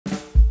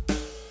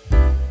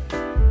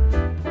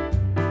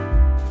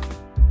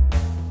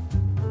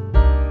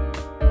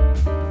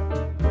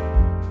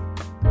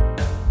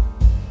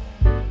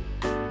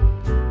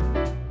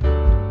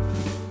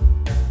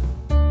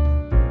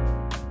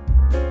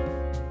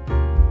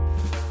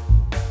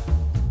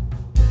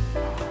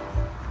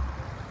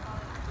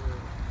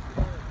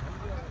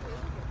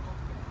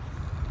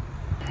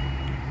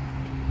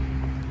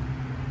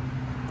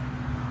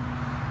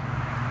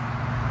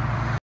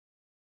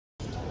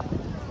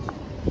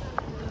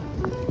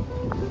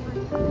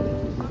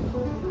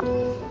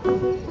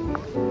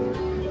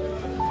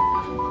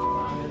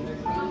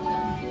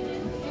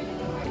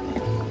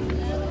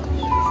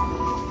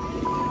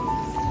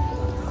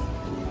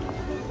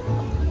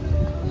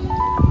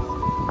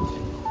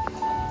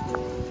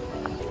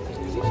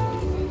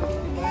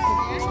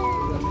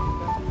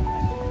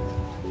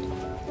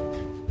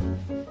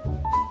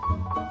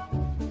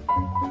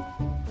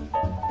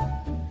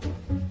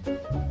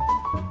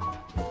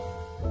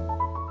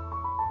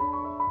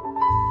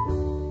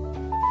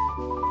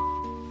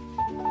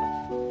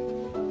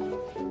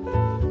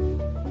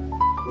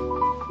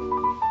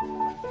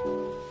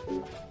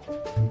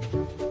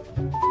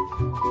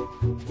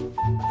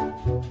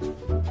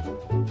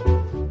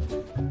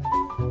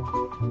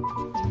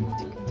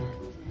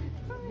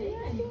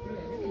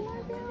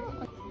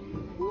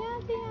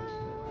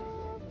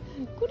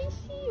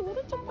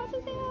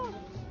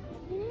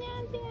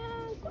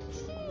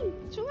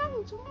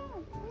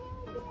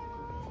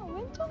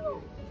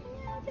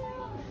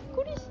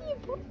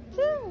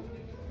코트.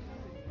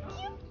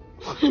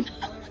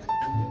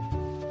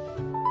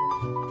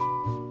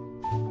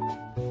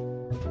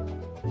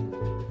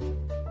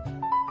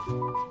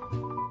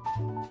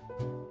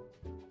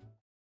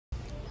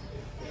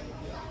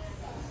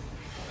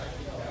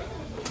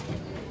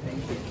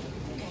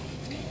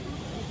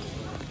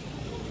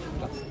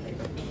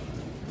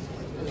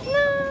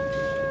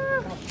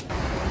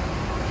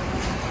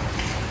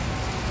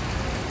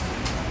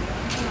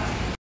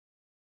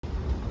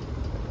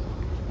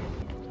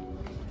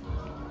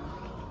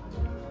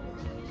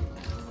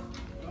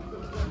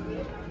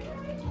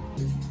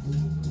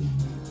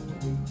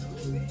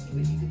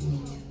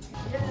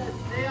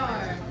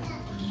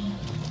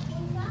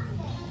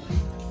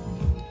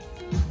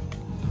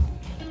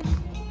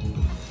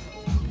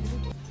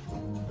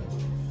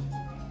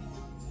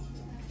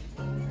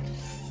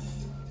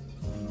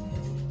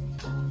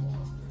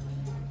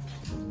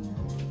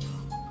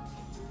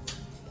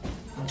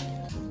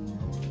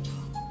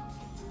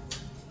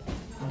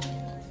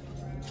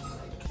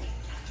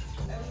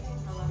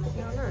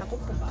 이거는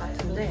작업복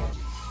같은데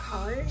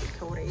가을,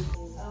 겨울에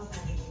입고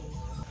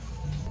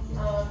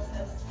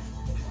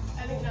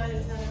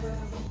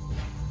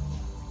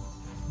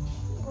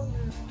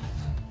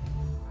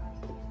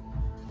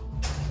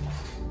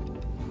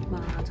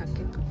마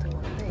자켓 같은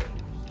건데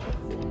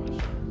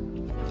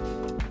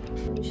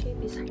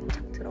쉐입이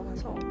살짝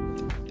들어가서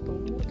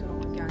너무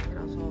들어간 게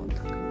아니라서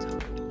다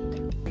괜찮은 것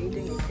같아요. 메이드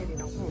인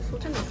이태리라고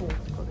소재는 좋은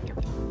것 같거든요.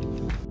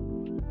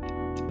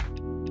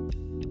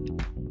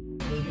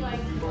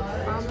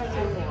 마음에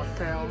드는 것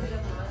같아요.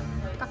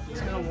 딱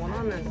제가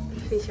원하는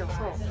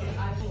핏이어서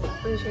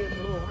예쁜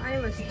쉐입으로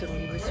하이웨스트로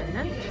입을 수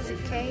있는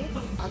SK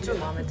아주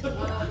마음에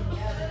듭니다.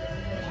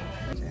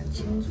 제가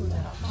진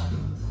소재라서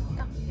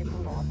딱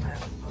예쁜 것 같아요.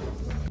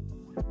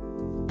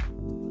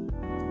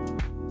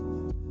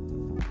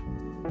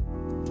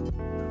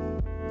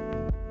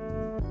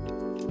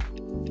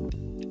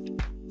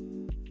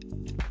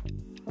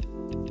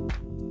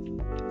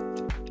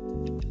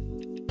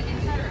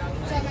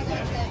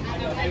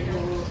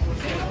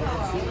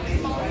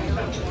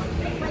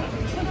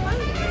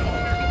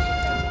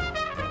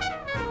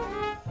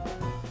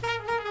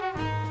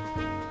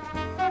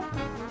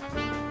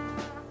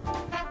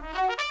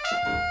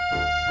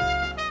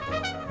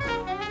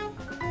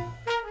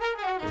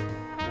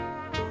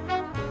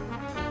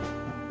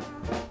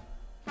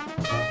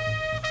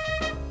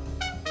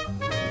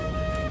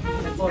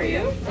 For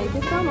you. Thank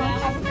you so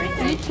much.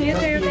 You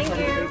too. Thank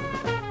you.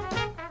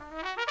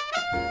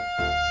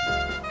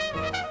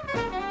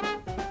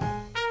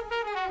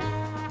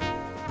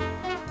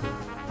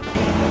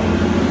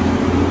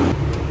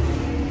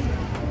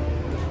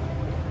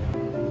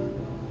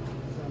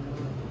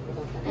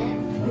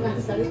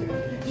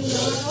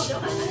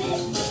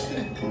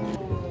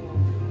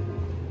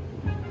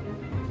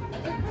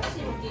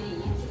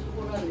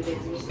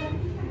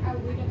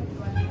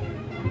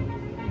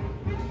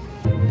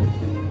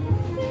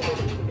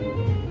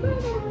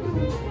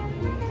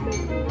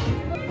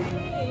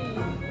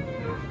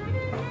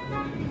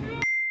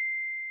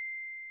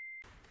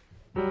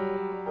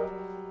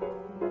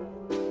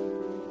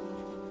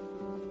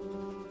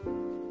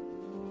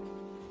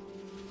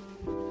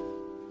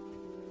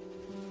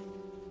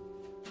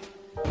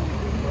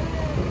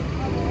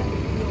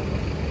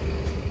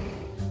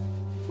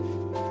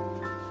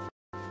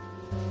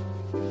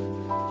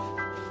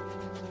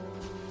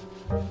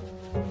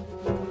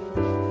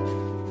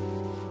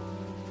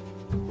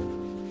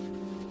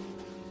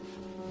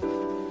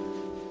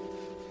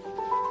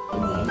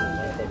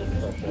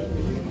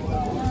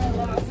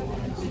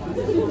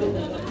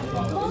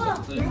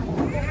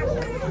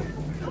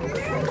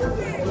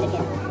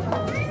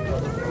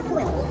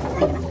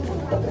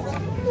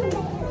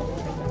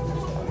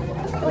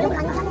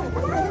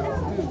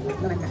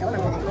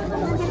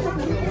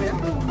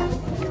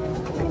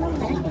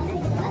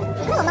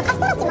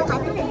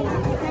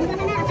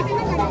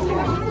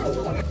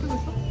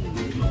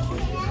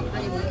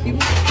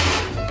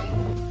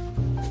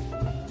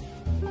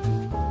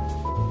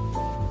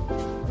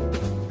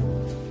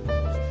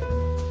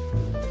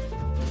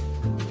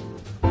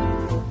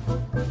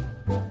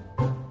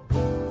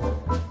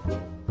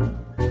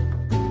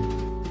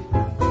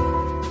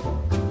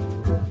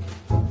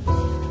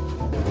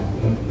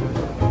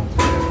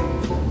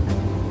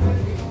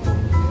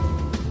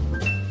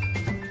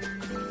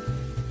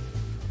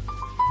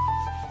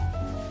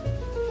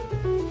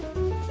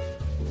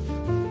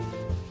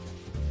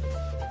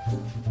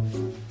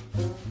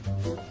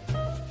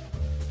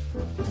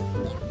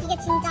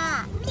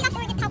 진짜 피가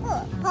쫄깃하고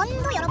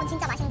번도 여러분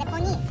진짜 맛있는데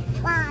번이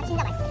와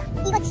진짜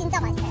맛있습니다. 이거 진짜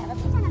맛있어요.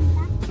 여러분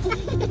추천합니다.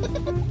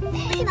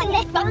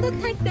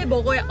 따뜻할 때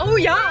먹어야.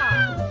 어우 야!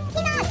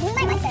 피가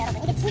정말 맛있어요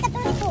여러분. 이게 진짜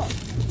쫄깃고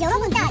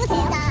여러분 진짜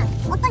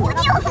어떤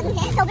요리요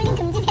같은데 더블링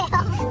금지세요.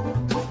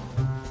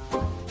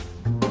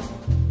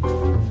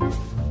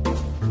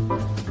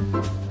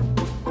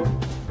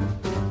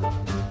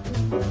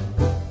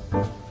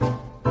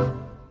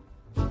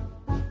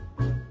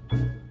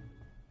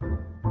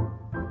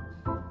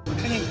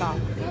 그러니까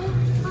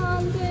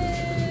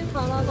안돼.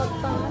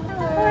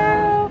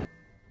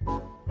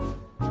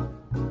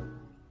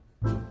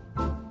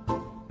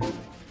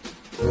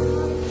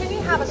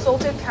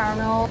 salted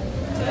caramel.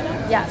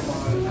 Yes.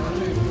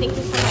 Thank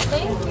you so much.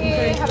 Thank you.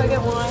 Okay, have a good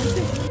one.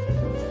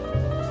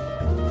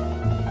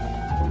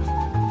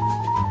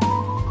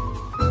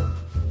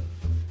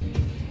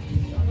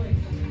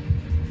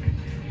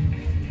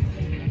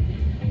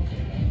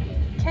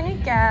 Can you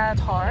get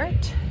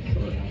tart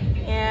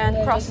and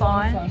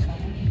croissant?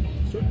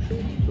 Sure.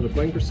 So the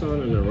plain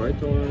croissant and the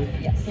right one.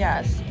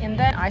 Yes, and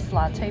then iced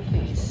latte,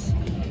 please.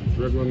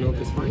 Regular milk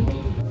is fine.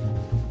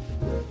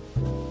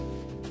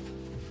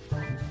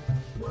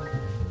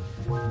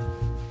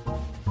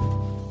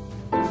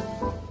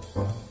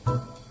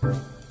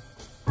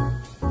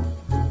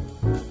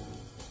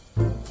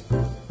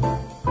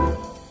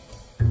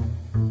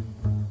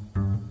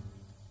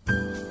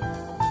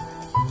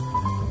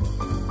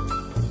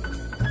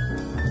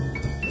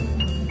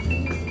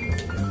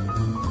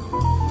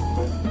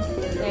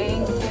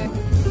 Thank you.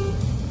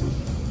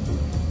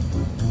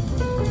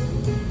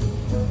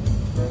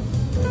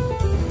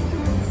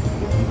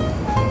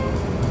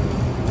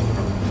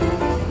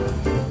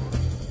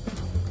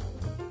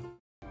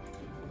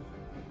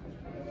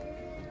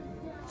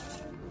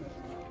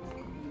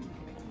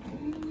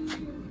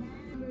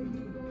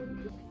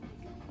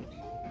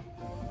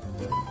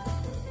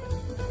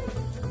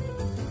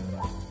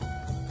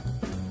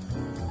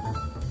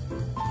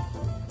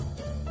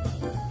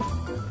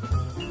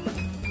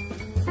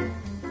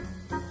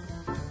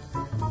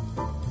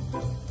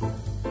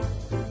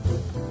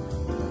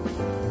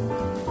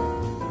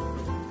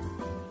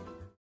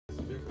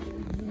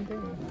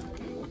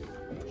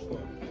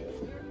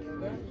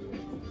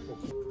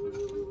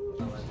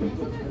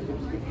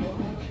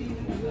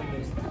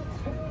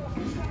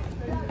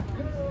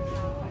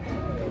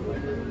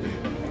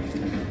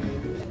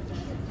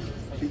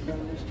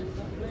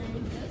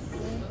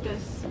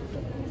 Yes.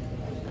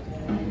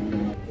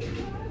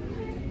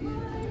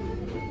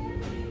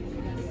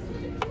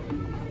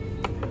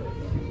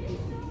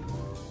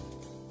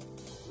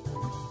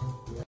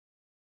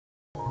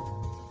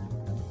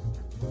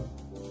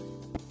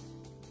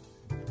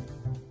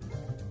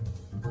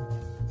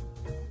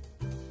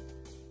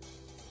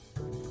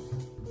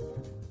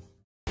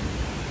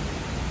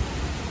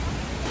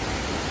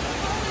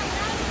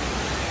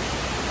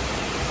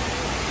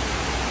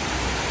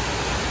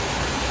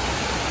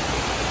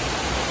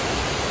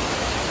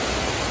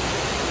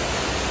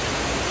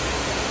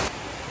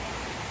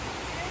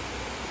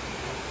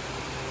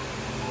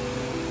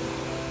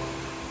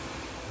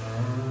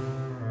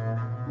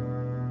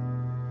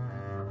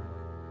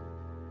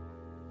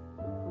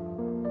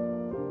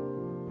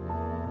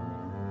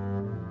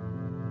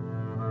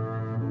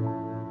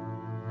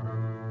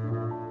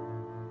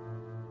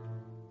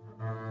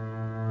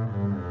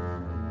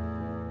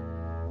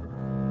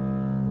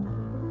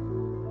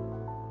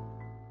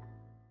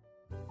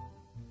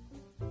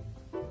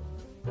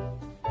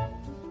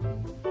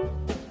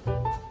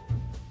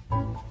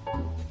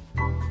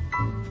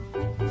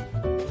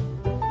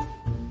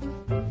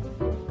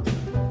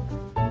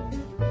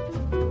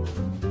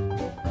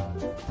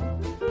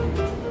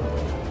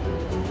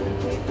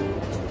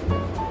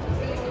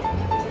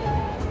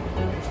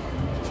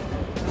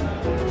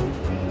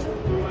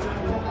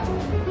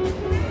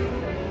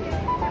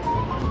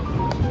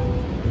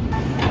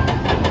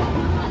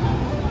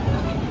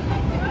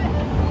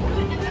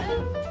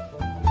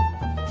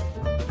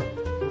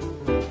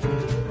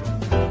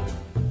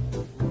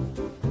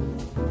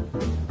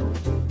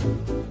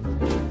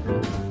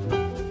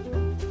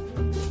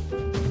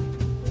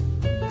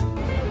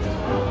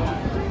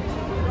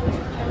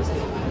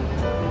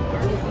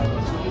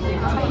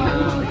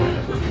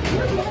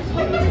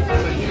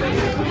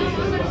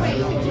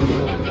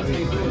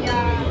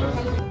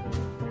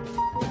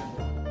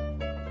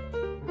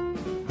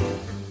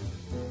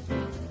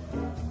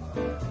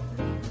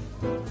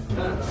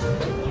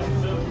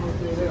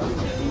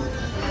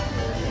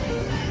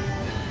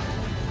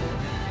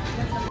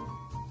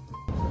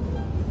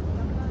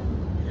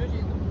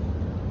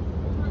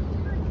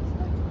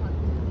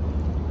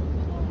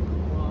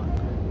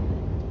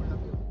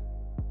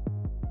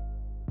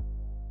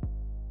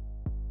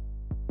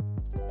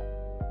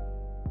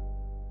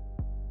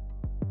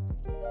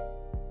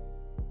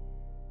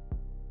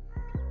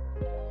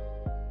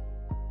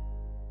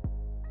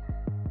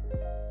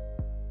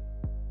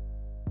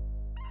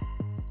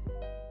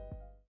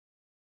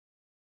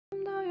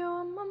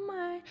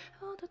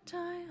 All the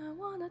time I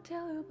wanna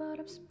tell you but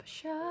I'm super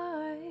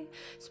shy,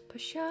 super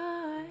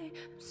shy.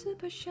 I'm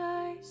super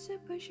shy,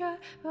 super shy.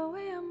 But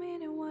wait a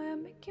minute, why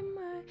I'm making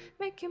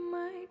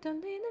mine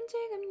떨리는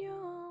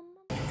지금요.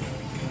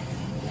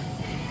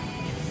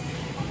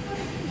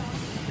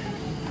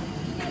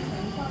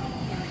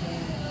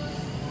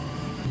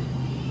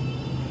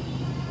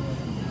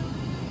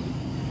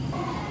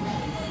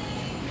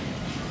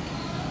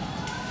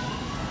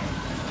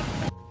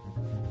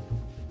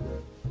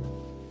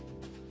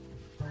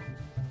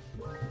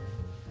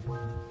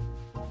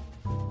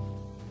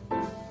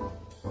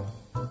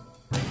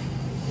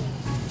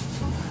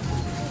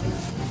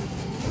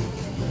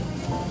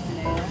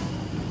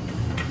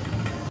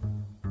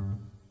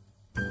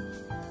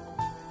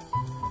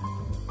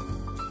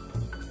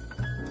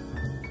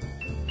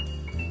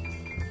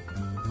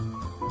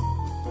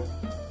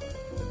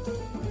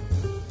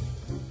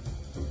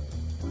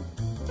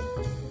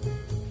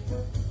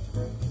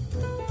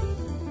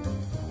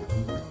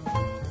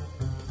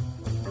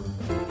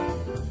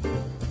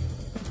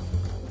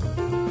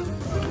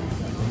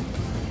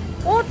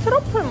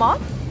 맛?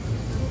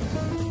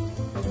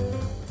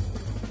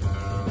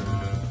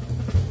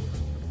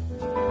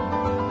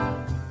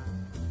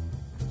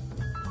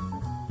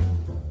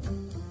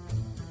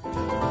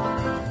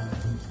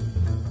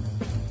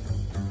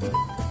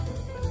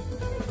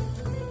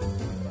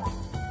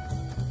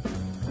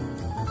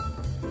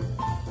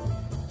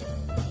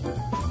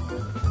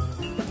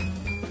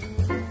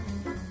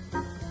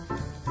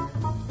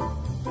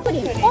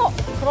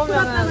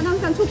 그러면은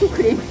항상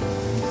초코크림.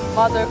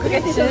 맞아요. 그게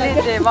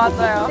진리지.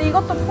 맞아요. 근데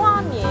이것도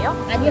포함이에요?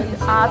 아니요.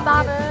 아,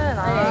 다른.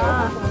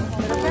 아.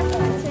 이렇게?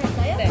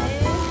 할까요? 네.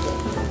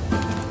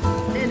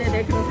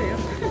 네네네, 그러세요.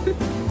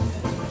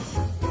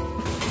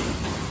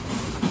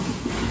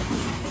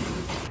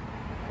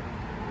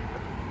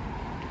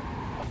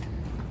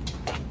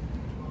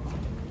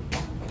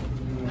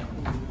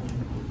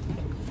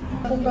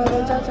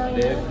 뭔가요, 짜장?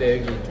 네,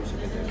 여기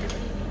주시면 돼요.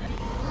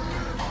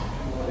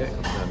 네,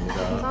 감사합니다.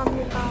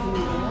 감사합니다.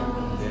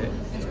 네.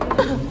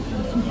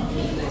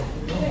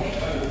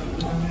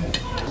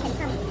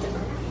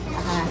 아,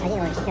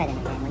 사진을 찍혀야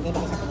되는데 문제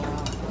되셨군요.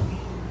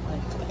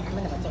 오늘 한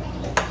번도 못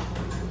찍었는데.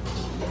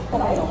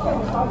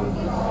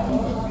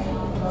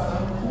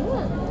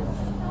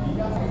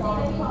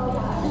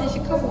 근데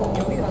시카고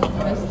여기가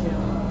베스트야.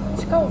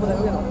 시카고보다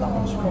여기가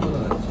낫다.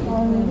 시카고는 낫지.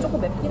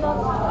 조금 맵긴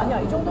하다. 아니야,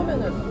 이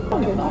정도면은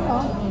좀 맵다.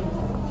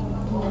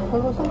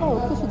 별로 생각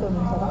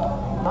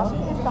없으시다면서.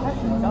 맛있겠다 할 수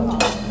있잖아.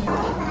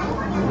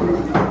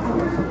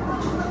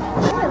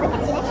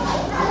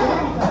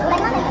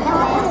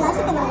 오랜만에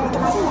맛있게 먹으니까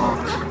맛있네요.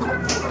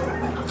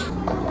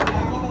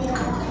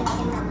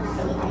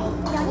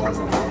 면이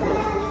맛있네요.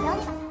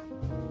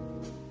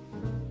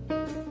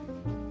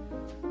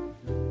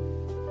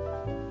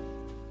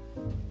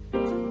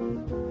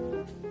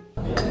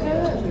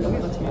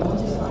 여기가 제일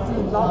맛있어.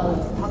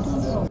 나도 다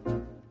통주로.